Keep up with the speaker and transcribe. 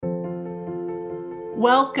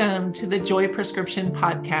Welcome to the Joy Prescription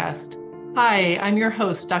Podcast. Hi, I'm your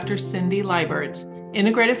host, Dr. Cindy Liebert,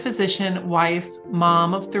 integrative physician, wife,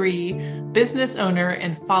 mom of three, business owner,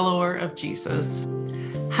 and follower of Jesus.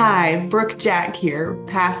 Hi, Brooke Jack here,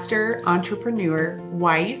 pastor, entrepreneur,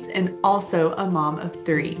 wife, and also a mom of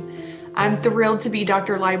three. I'm thrilled to be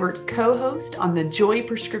Dr. Liebert's co-host on the Joy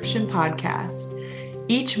Prescription Podcast.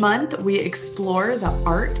 Each month, we explore the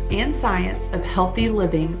art and science of healthy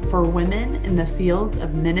living for women in the fields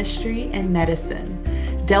of ministry and medicine,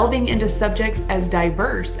 delving into subjects as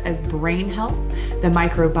diverse as brain health, the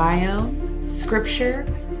microbiome, scripture,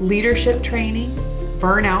 leadership training,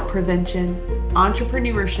 burnout prevention,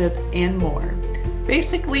 entrepreneurship, and more.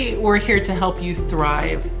 Basically, we're here to help you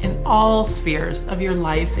thrive in all spheres of your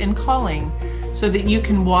life and calling so that you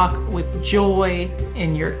can walk with joy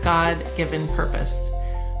in your God-given purpose.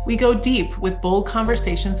 We go deep with bold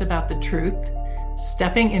conversations about the truth,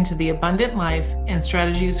 stepping into the abundant life, and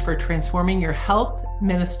strategies for transforming your health,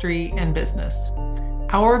 ministry, and business.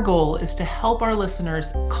 Our goal is to help our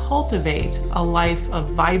listeners cultivate a life of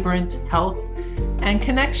vibrant health and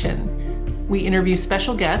connection. We interview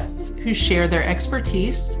special guests who share their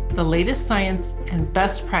expertise, the latest science, and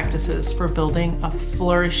best practices for building a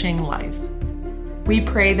flourishing life. We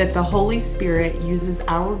pray that the Holy Spirit uses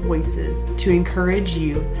our voices to encourage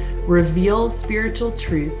you, reveal spiritual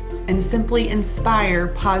truths, and simply inspire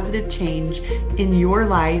positive change in your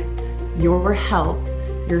life, your health,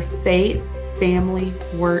 your faith, family,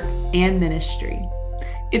 work, and ministry.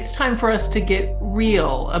 It's time for us to get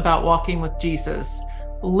real about walking with Jesus,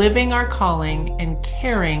 living our calling, and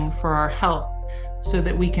caring for our health so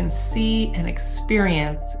that we can see and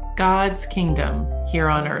experience God's kingdom here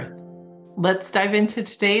on earth. Let's dive into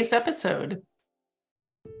today's episode.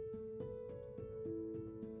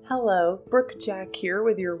 Hello, Brooke Jack here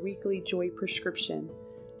with your weekly Joy Prescription.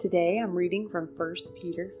 Today I'm reading from 1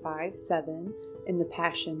 Peter 5:7 in the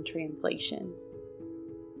Passion Translation.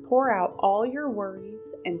 Pour out all your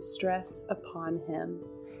worries and stress upon Him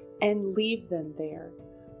and leave them there,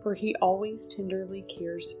 for He always tenderly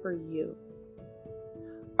cares for you.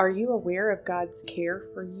 Are you aware of God's care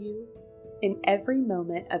for you? In every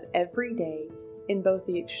moment of every day, in both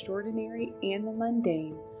the extraordinary and the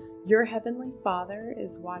mundane, your Heavenly Father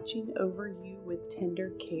is watching over you with tender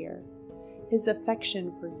care. His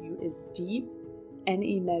affection for you is deep and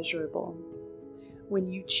immeasurable. When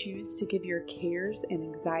you choose to give your cares and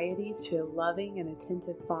anxieties to a loving and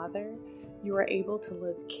attentive Father, you are able to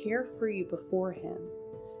live carefree before Him.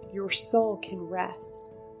 Your soul can rest.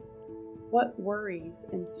 What worries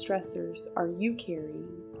and stressors are you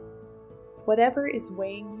carrying? Whatever is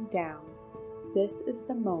weighing you down, this is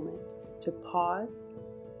the moment to pause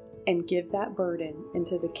and give that burden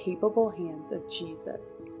into the capable hands of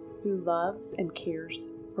Jesus, who loves and cares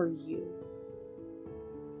for you.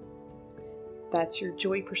 That's your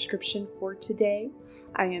Joy Prescription for today.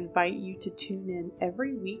 I invite you to tune in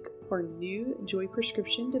every week for new Joy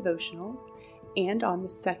Prescription devotionals and on the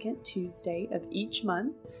second Tuesday of each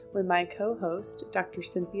month when my co-host, Dr.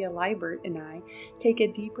 Cynthia Liebert, and I take a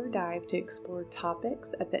deeper dive to explore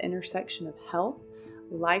topics at the intersection of health,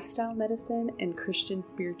 lifestyle medicine, and Christian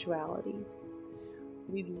spirituality.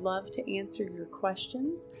 We'd love to answer your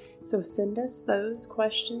questions, so send us those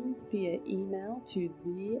questions via email to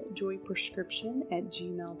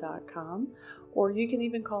thejoyprescription@gmail.com, or you can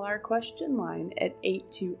even call our question line at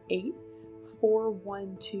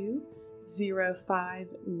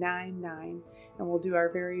 828-412-0599, and we'll do our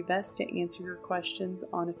very best to answer your questions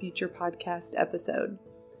on a future podcast episode.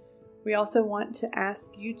 We also want to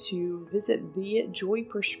ask you to visit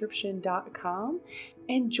thejoyprescription.com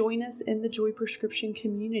and join us in the Joy Prescription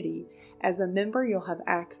community. As a member, you'll have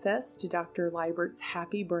access to Dr. Liebert's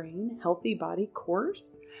Happy Brain, Healthy Body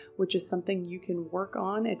course, which is something you can work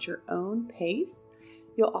on at your own pace.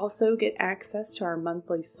 You'll also get access to our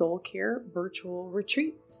monthly soul care virtual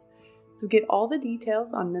retreats. So get all the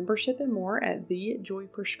details on membership and more at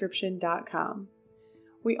thejoyprescription.com.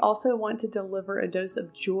 We also want to deliver a dose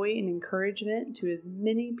of joy and encouragement to as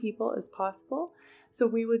many people as possible, so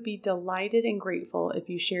we would be delighted and grateful if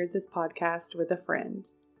you shared this podcast with a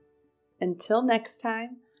friend. Until next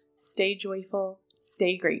time, stay joyful,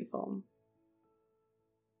 stay grateful.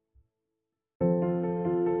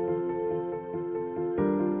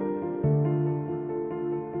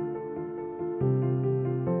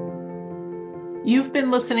 You've been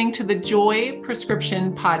listening to the Joy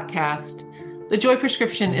Prescription Podcast. The Joy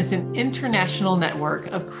Prescription is an international network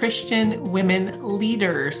of Christian women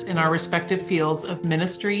leaders in our respective fields of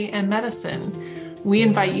ministry and medicine. We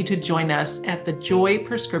invite you to join us at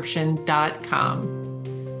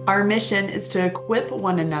thejoyprescription.com. Our mission is to equip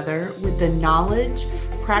one another with the knowledge,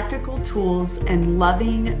 practical tools, and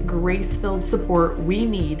loving, grace-filled support we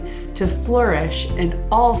need to flourish in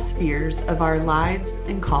all spheres of our lives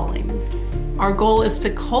and callings. Our goal is to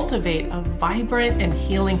cultivate a vibrant and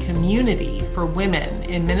healing community for women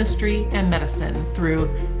in ministry and medicine through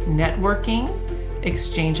networking,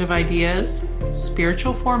 exchange of ideas,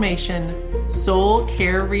 spiritual formation, soul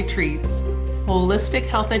care retreats, holistic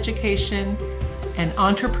health education, and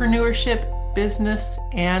entrepreneurship, business,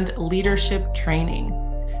 and leadership training.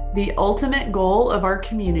 The ultimate goal of our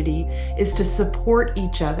community is to support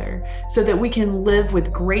each other so that we can live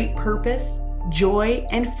with great purpose, joy,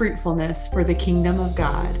 and fruitfulness for the kingdom of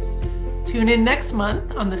God. Tune in next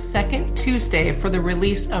month on the second Tuesday for the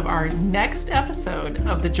release of our next episode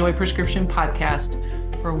of the Joy Prescription podcast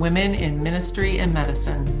for women in ministry and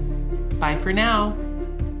medicine. Bye for now.